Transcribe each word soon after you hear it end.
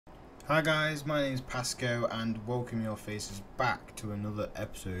Hi guys, my name is Pascoe and welcome your faces back to another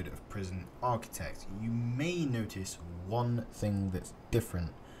episode of Prison Architect. You may notice one thing that's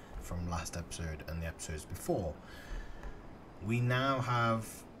different from last episode and the episodes before. We now have,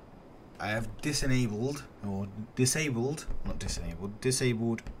 I have disabled fog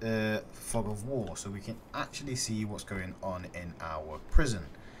of war, so we can actually see what's going on in our prison.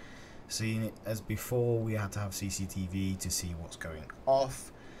 Seeing it as before, we had to have CCTV to see what's going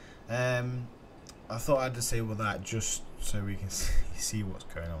off. I thought I'd disable that just so we can see what's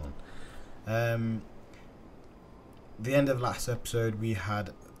going on. The end of last episode, we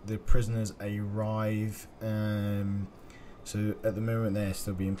had the prisoners arrive. So at the moment, they're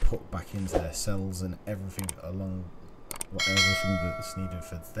still being put back into their cells and everything that's needed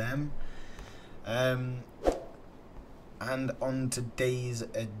for them. And on today's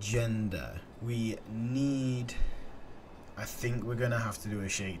agenda, we need. I think we're going to have to do a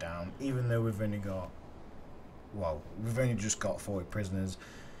shakedown, even though we've only just got 40 prisoners,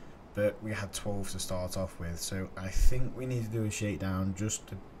 but we had 12 to start off with, so I think we need to do a shakedown just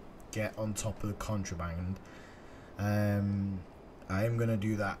to get on top of the contraband. I am going to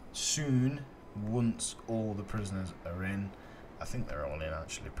do that soon, once all the prisoners are in. I think they're all in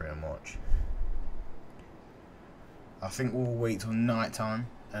actually, pretty much. I think we'll wait till night time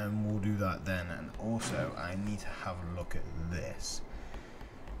and we'll do that then. And also I need to have a look at this,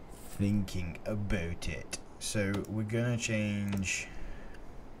 thinking about it. So we're gonna change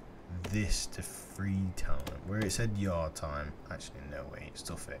this to free time, where it said yard time. Actually no, wait,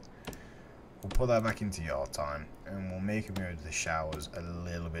 stuff it. We'll put that back into yard time and we'll make him go to the showers a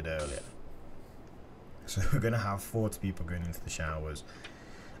little bit earlier. So we're gonna have 40 people going into the showers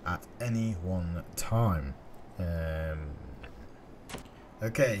at any one time.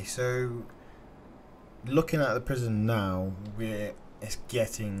 Okay, so looking at the prison now, it's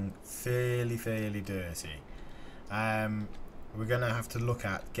getting fairly dirty. We're gonna have to look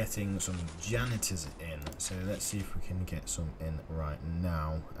at getting some janitors in. So let's see if we can get some in right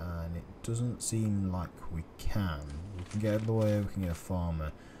now. And it doesn't seem like we can. We can get a lawyer, we can get a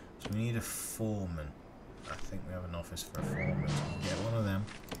farmer. So we need a foreman. I think we have an office for a foreman. So we'll get one of them.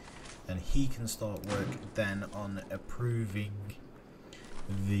 And he can start work then on approving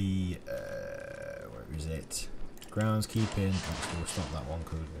the where is it? Groundskeeping. Actually, we'll stop that one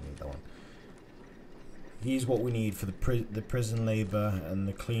because we need that one. He's what we need for the prison labour and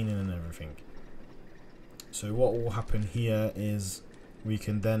the cleaning and everything. So what will happen here is we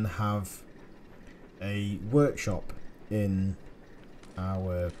can then have a workshop in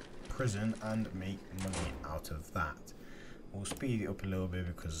our prison and make money out of that. We'll speed it up a little bit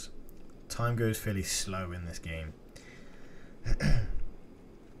because time goes fairly slow in this game.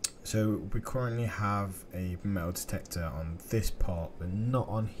 So we currently have a metal detector on this part, but not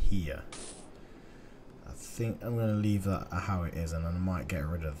on here. I think I'm going to leave that how it is, and I might get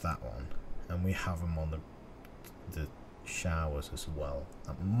rid of that one. And we have them on the showers as well.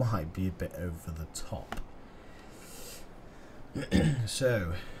 That might be a bit over the top.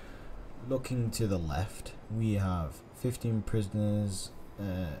 So, looking to the left, we have 15 prisoners,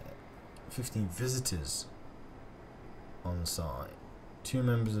 15 visitors on site. 2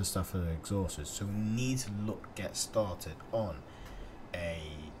 members of staff are exhausted, so we need to get started on a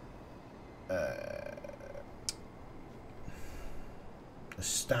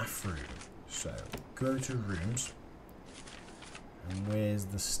staff room. So go to rooms, and where's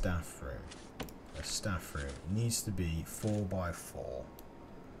the staff room? A staff room needs to be 4x4.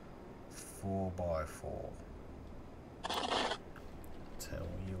 4x4. Tell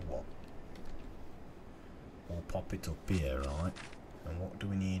you what, we'll pop it up here, right? And what do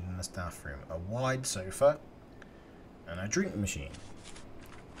we need in the staff room? A wide sofa and a drink machine.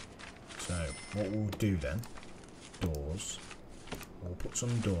 So what we'll do then, doors, we'll put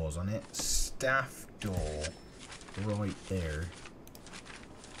some doors on it. Staff door right there.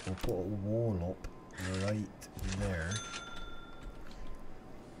 We'll put a wall up right there.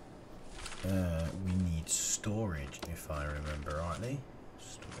 We need storage, if I remember rightly.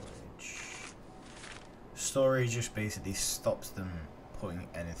 Storage just basically stops them putting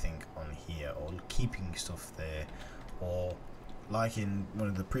anything on here or keeping stuff there, or like in one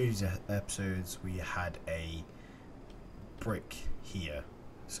of the previous episodes we had a brick here,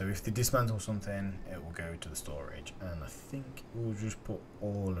 so if they dismantle something it will go to the storage, and I think we'll just put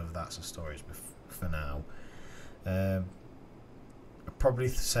all of that to storage for now. I probably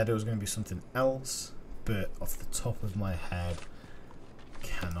said it was going to be something else, but off the top of my head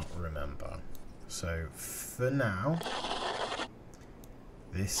cannot remember. So for now,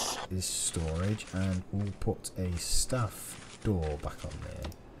 this is storage, and we'll put a staff door back on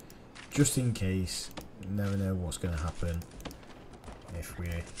there. just in case. You never know what's going to happen if we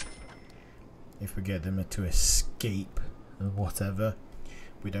get them to escape or whatever.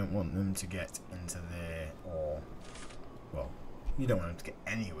 We don't want them to get into there, or well, you don't want them to get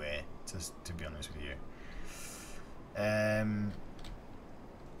anywhere. To be honest with you,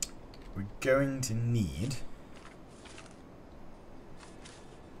 we're going to need.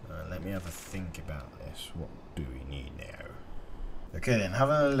 Let me have a think about this. What do we need now? Okay then,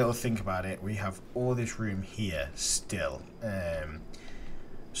 having a little think about it, we have all this room here still.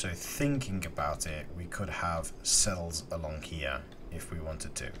 So thinking about it, we could have cells along here if we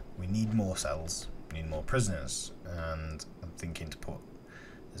wanted to. We need more cells, we need more prisoners, and I'm thinking to put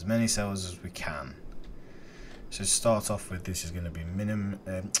as many cells as we can. So to start off with, this is going to be minimum,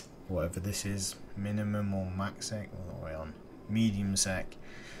 whatever this is, minimum or max sec, all the way on, medium sec.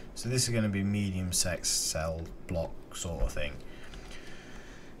 So this is going to be medium sec cell block sort of thing.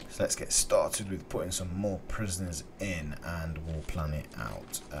 So let's get started with putting some more prisoners in, and we'll plan it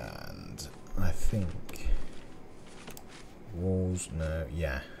out. And I think walls, no,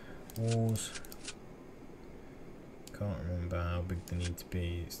 yeah, walls. Can't remember how big they need to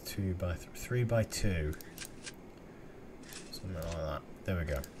be. It's 2 by 3 by 2, something like that. There we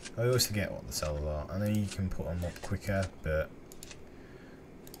go. I always forget what the cells are. I know you can put them up quicker, but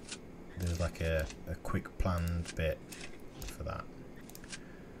there's like a quick planned bit for that.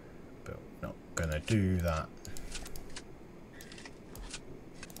 But we're not gonna do that.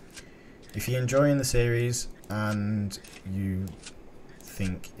 If you're enjoying the series and you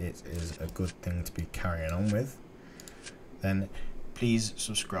think it is a good thing to be carrying on with, then please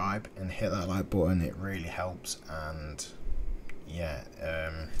subscribe and hit that like button. It really helps. And yeah,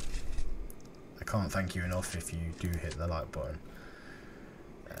 I can't thank you enough if you do hit the like button.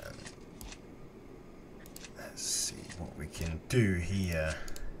 Let's see what we can do here.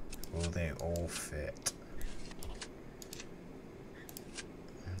 Will they all fit?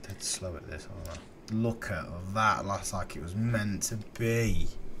 I'm dead slow at this, aren't I? Look at that, that's like it was meant to be.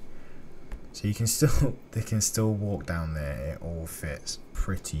 So you can still, they can still walk down there. It all fits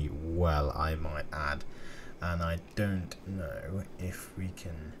pretty well, I might add. And I don't know if we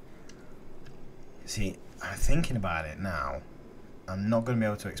can see. I'm thinking about it now. I'm not going to be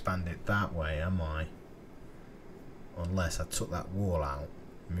able to expand it that way, am I? Unless I took that wall out,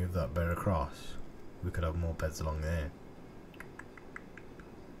 move that bed across. We could have more beds along there.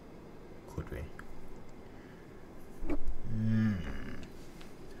 Could we?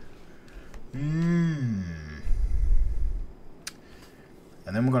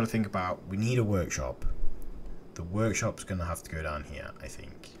 And then we've got to think about, we need a workshop. The workshop's going to have to go down here, I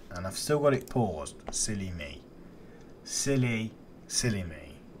think. And I've still got it paused. Silly me. Silly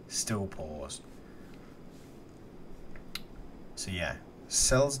me. Still paused. So yeah,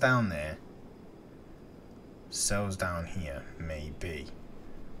 cells down there. Cells down here, maybe.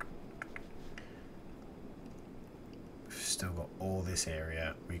 We've still got all this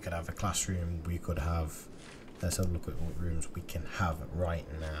area. We could have a classroom. We could have... Let's have a look at what rooms we can have right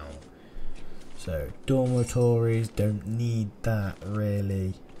now. So, dormitories, don't need that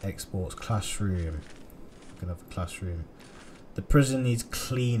really. Exports classroom. We can have a classroom. The prison needs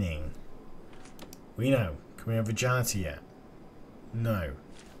cleaning. We know. Can we have a janitor yet? No.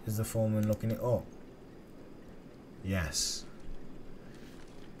 Is the foreman looking it up? Yes.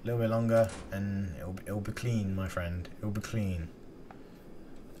 A little bit longer and it'll be clean, my friend. It'll be clean.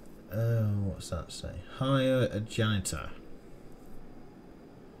 Oh, what's that say? Hire a janitor.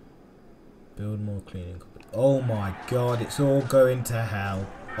 Build more cleaning company. Oh my god, it's all going to hell.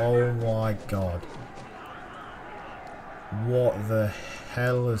 Oh my god. What the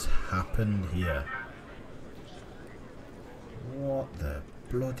hell has happened here? What the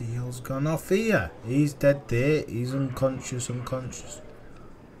bloody hell's gone off here? He's dead there. He's unconscious.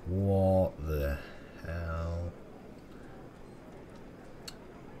 What the hell?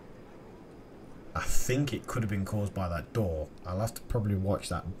 I think it could have been caused by that door. I'll have to probably watch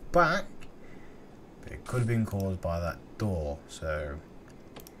that back. But it could have been caused by that door. So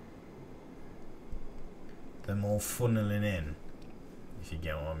they're all funneling in, if you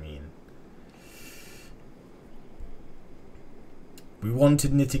get what I mean. We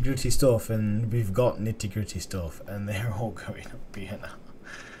wanted nitty gritty stuff and we've got nitty gritty stuff and they're all going up here now.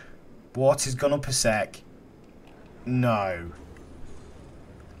 What has gone up a sec? No.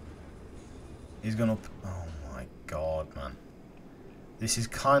 He's gone up. Oh my god, man. This is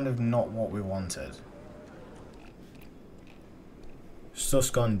kind of not what we wanted. Stuff's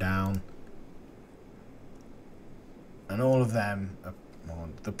gone down. And all of them, are, well,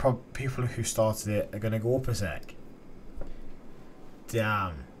 the people who started it are going to go up a sec.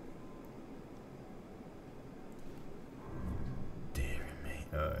 Damn.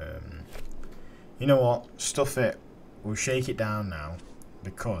 You know what? Stuff it. We'll shake it down now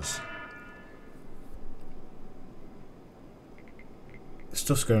because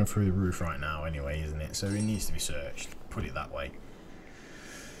stuff's going through the roof right now anyway, isn't it? So it needs to be searched. Put it that way.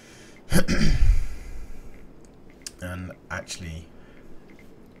 And actually,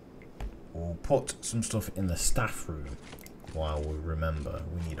 we'll put some stuff in the staff room while we remember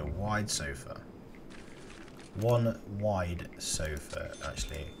we need a wide sofa. One wide sofa,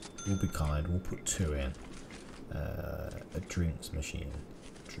 actually. We'll be kind, we'll put 2 in. A drinks machine.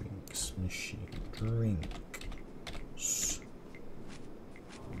 Drinks.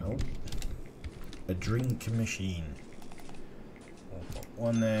 No. A drink machine. We'll put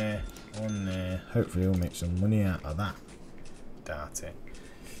 1 there, 1 there. Hopefully we'll make some money out of that. Doubt it.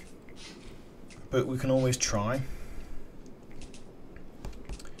 But we can always try.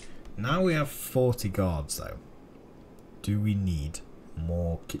 Now we have 40 guards though. Do we need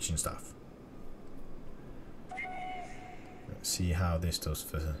more kitchen staff? Let's see how this does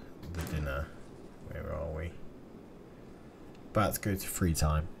for the dinner. Where are we? About to go to free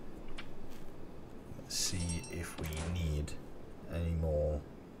time. Let's see if we need any more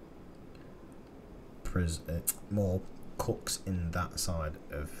more cooks in that side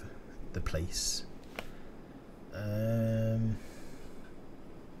of the place. I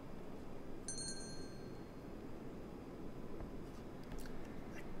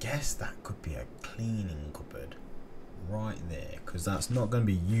guess that could be a cleaning cupboard right there, because that's not going to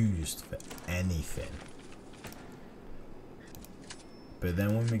be used for anything. But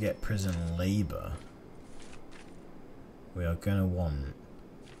then when we get prison labour, we are going to want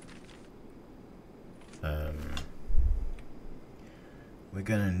we're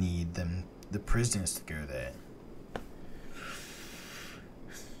going to need the prisoners to go there.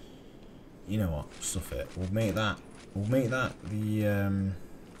 You know what? Stuff it. We'll make that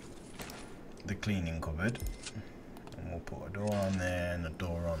the cleaning cupboard, and we'll put a door on there and a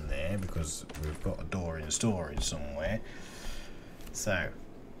door on there because we've got a door in storage somewhere. So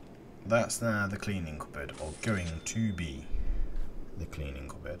that's now the cleaning cupboard, or going to be the cleaning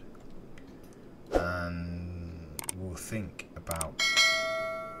cupboard, and we'll think about.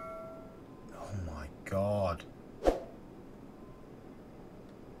 Oh my god,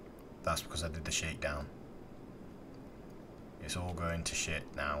 that's because I did the shakedown. It's all going to shit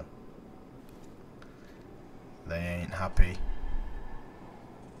now. They ain't happy.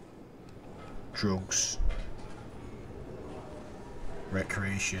 Drugs.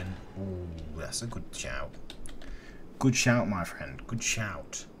 Recreation. Ooh, that's a good shout. Good shout, my friend. Good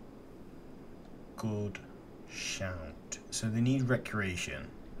shout. Good shout. So they need recreation,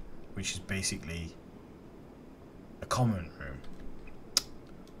 which is basically a common room.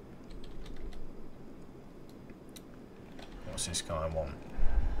 What's this guy want?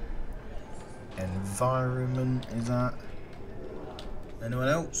 Environment, is that? Anyone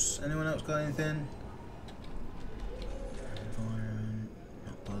else? Anyone else got anything? Environment.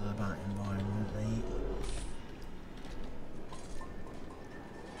 Not bothered about environment, mate.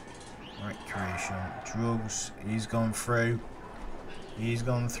 Recreation. Drugs. He's gone through. He's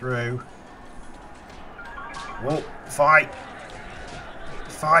gone through. Whoa. Fight.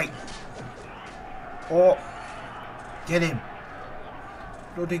 Fight. Oh. Get him.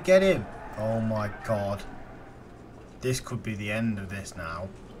 Bloody get him. Oh my god. This could be the end of this now.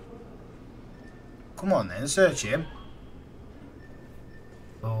 Come on then, search him.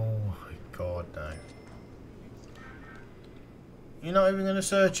 Oh my god, no. You're not even going to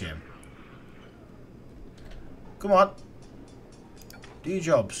search him? Come on. Do your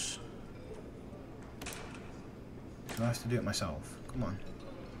jobs. Do I have to do it myself? Come on.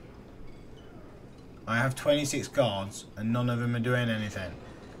 I have 26 guards and none of them are doing anything.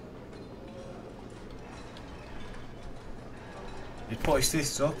 He puts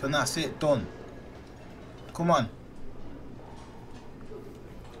this up and that's it, done. Come on.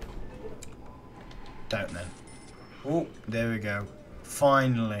 Don't then. Oh, there we go.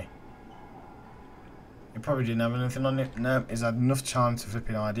 Finally. He probably didn't have anything on it. No, he's had enough time to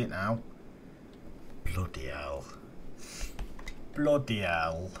flipping hide it now. Bloody hell. Bloody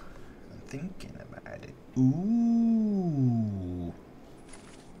hell. I'm thinking about it. Ooh.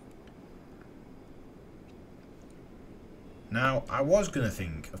 Now, I was going to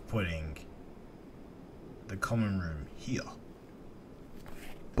think of putting the common room here.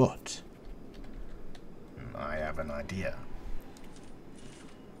 But I have an idea.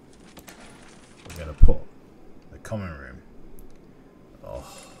 We're going to put the common room. Oh.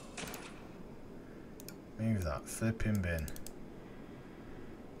 Move that flipping bin.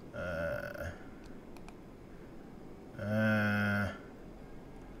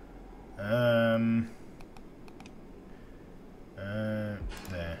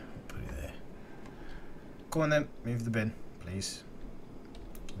 Go on then, move the bin, please.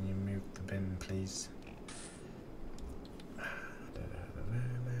 Can you move the bin, please?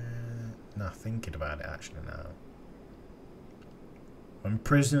 No, thinking about it actually now. When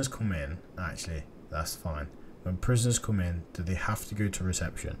prisoners come in, actually, that's fine. When prisoners come in, do they have to go to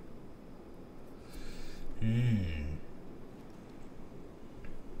reception?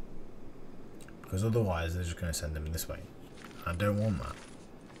 Because otherwise they're just going to send them this way. I don't want that.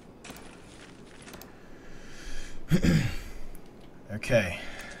 Okay.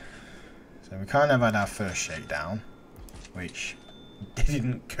 So we kind of had our first shakedown, which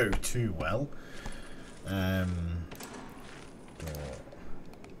didn't go too well.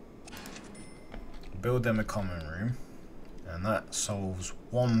 Build them a common room, and that solves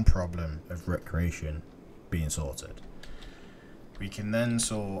one problem of recreation being sorted. We can then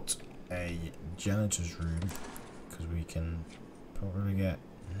sort a janitor's room, because we can probably get...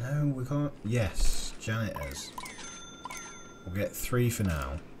 No, we can't. Yes, janitors. We'll get 3 for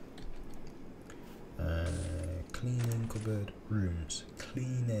now. Cleaning cupboard rooms.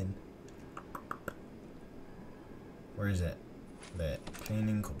 Cleaning. Where is it? There.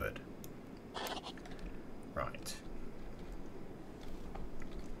 Cleaning cupboard. Right.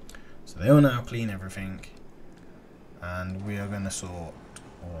 So they will now clean everything. And we are going to sort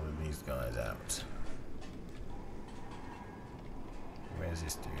all of these guys out. Where's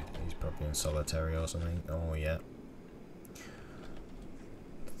this dude? He's probably in solitary or something. Oh, yeah.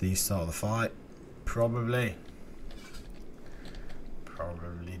 Did these start the fight? Probably.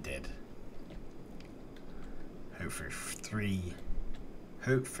 Probably did.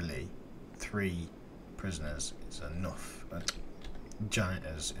 Hopefully three prisoners is enough.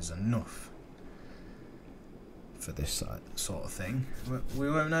 Janitors is enough for this sort of thing. We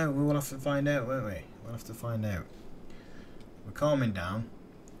won't know. We will have to find out, won't we? We'll have to find out. We're calming down.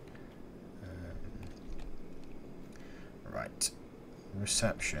 Right.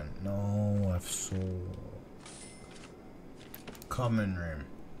 Reception. No, I've saw. Common room.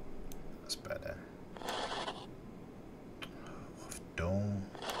 That's better. I've done.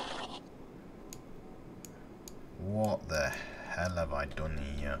 What the hell have I done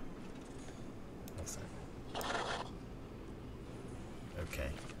here? Nothing. Okay.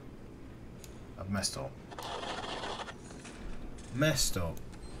 I've messed up. Messed up.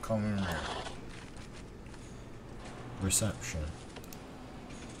 Common room. Reception.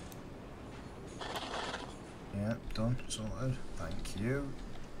 Yeah, done. Sorted. Thank you.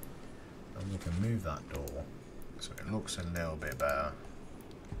 And we can move that door so it looks a little bit better.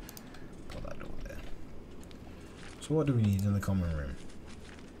 Put that door there. So what do we need in the common room?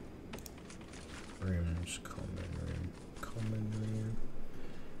 Rooms, common room, common room.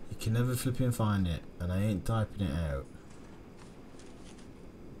 You can never flip and find it, and I ain't typing it out.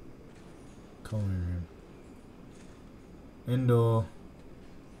 Common room. Indoor.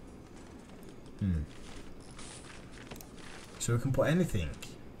 So we can put anything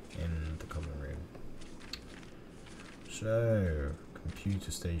in the common room. So, computer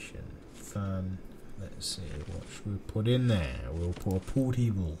station, fan. Let's see, what should we put in there? We'll put a pool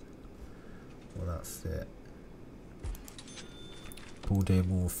table. Will that fit? Pool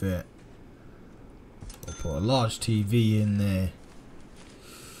table will fit. We'll put a large TV in there.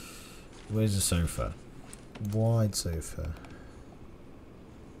 Where's the sofa? Wide sofa.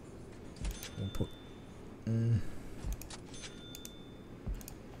 We'll put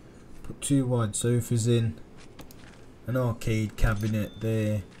put 2 wide sofas in. An arcade cabinet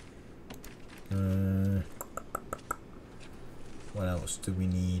there. What else do we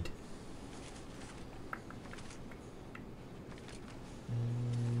need?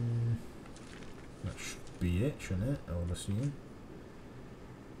 That should be it, shouldn't it? I would assume.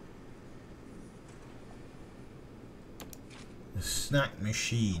 The snack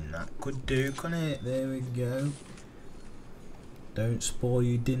machine, that could do, couldn't it? There we go. Don't spoil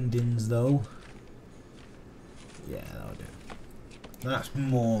your din-dins though. Yeah, that'll do. That's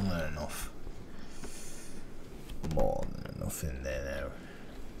more than enough. More than enough in there now.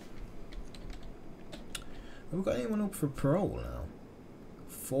 Have we got anyone up for parole now?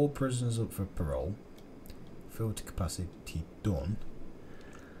 4 prisoners up for parole. Filter capacity done.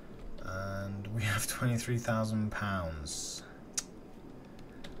 And we have £23,000.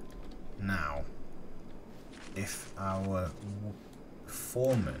 Now, if our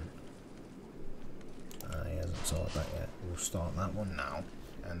foreman, he hasn't started that yet, we'll start that one now,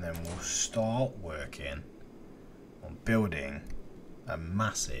 and then we'll start working on building a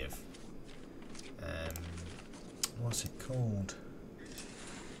massive, what's it called?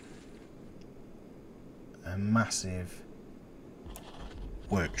 A massive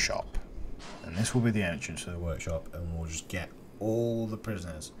workshop. And this will be the entrance to the workshop, and we'll just get all the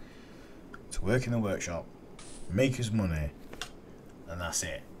prisoners to work in the workshop, make us money, and that's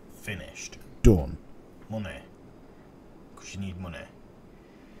it. Finished. Done. Money. Because you need money.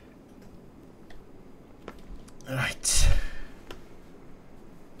 Right.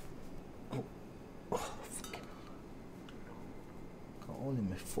 Oh, fucking. Got all in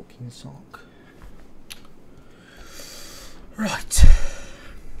my fucking sock. Right.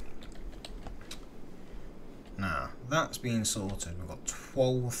 Now, that's been sorted. We've got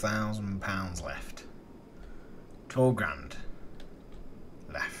 £12,000 left. 12 grand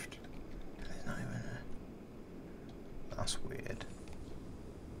left. There's not even a... That's weird.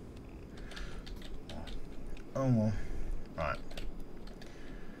 Oh well. Right.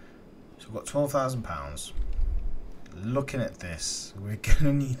 So we've got £12,000. Looking at this, we're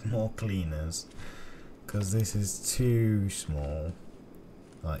gonna need more cleaners because this is too small.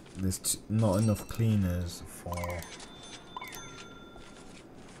 Like, there's not enough cleaners for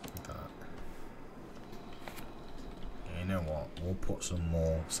that. You know what? We'll put some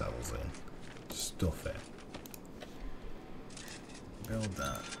more cells in. Stuff it. Build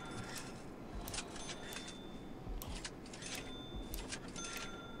that.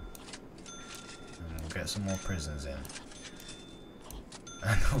 And we'll get some more prisons in.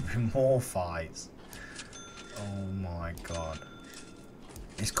 And there'll be more fights. Oh my god.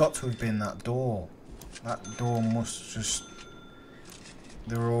 It's got to have been that door. That door must just...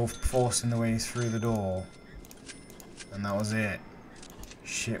 They were all forcing their way through the door. And that was it.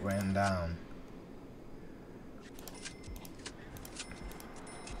 Shit went down.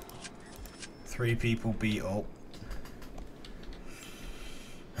 Three people beat up.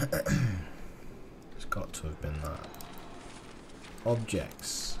 It's got to have been that.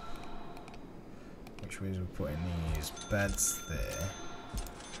 Objects. Which ways we're putting these? Beds there.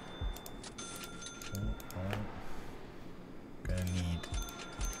 Oh. Gonna need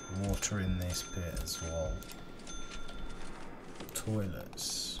water in this bit as well.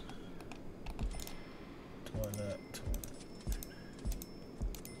 Toilets. Toilet.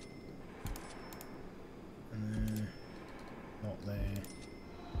 Not there.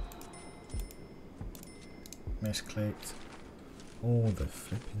 Misclicked. All the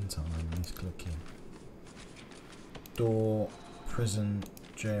flipping time misclicking. Door. Prison.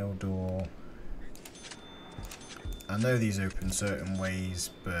 Jail door. I know these open certain ways,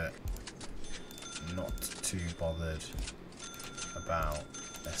 but not too bothered about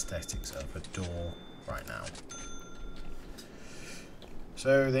aesthetics of a door right now.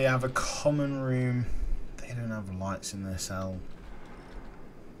 So they have a common room. They don't have lights in their cell.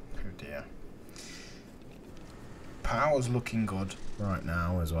 Oh dear. Power's looking good right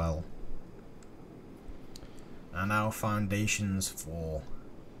now as well. And our foundations for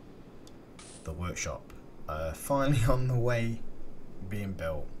the workshop are finally on the way being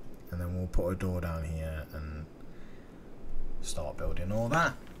built. And then we'll put a door down here and start building all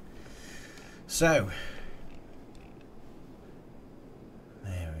that. So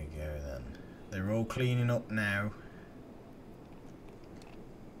there we go then. They're all cleaning up now.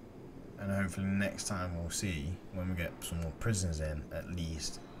 And hopefully next time we'll see when we get some more prisoners in, at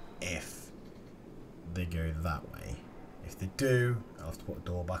least, if they go that way. If they do, I'll have to put a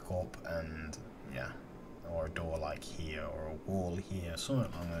door back up and yeah. Or a door like here, or a wall here, something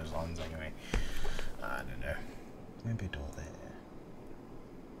along those lines anyway. I don't know. Maybe a door there.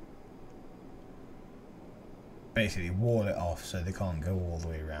 Basically wall it off so they can't go all the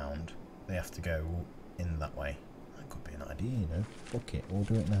way around. They have to go in that way. That could be an idea, you know. Fuck it, we'll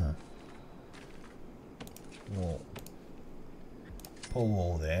do it now. Wall. Pull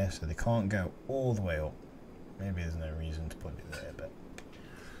wall there so they can't go all the way up. Maybe there's no reason to put it there, but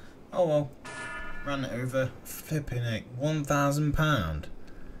oh well. Ran it over. Flipping it. £1,000.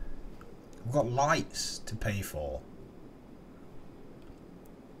 We've got lights to pay for.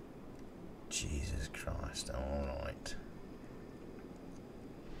 Jesus Christ. Alright.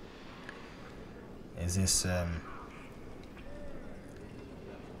 Is this I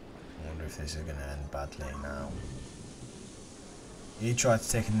wonder if this is gonna end badly now. He tried to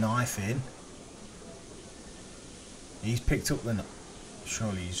take a knife in. He's picked up the knife.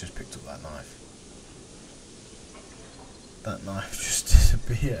 Surely he's just picked up that knife. That knife just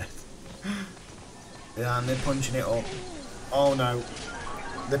disappeared. Yeah, and they're punching it up. Oh no.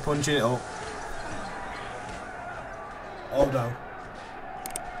 They're punching it up. Oh no.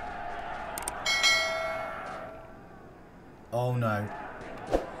 Oh no.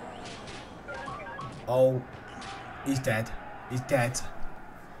 Oh. He's dead. He's dead.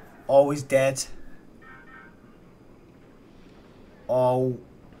 Oh, he's dead. Oh.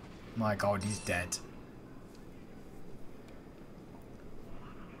 My God, he's dead.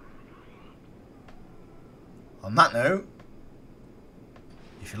 On that note,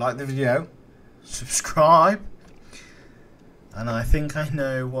 if you like the video, subscribe. And I think I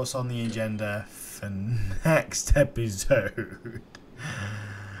know what's on the agenda for next episode.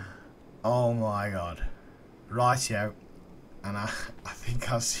 Oh my God. Rightio. And I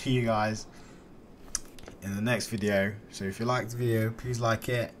think I'll see you guys in the next video. So if you liked the video, please like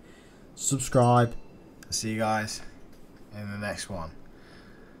it, subscribe. I'll see you guys in the next one.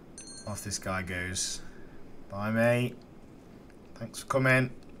 Off this guy goes. Bye, mate. Thanks for coming.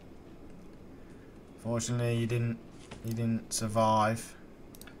 Fortunately, you didn't survive.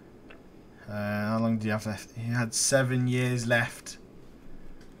 How long do you have left? He had 7 years left.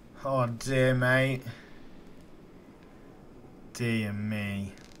 Oh dear, mate. Dear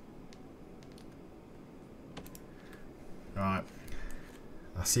me. Right.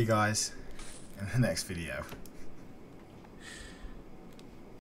 I'll see you guys in the next video.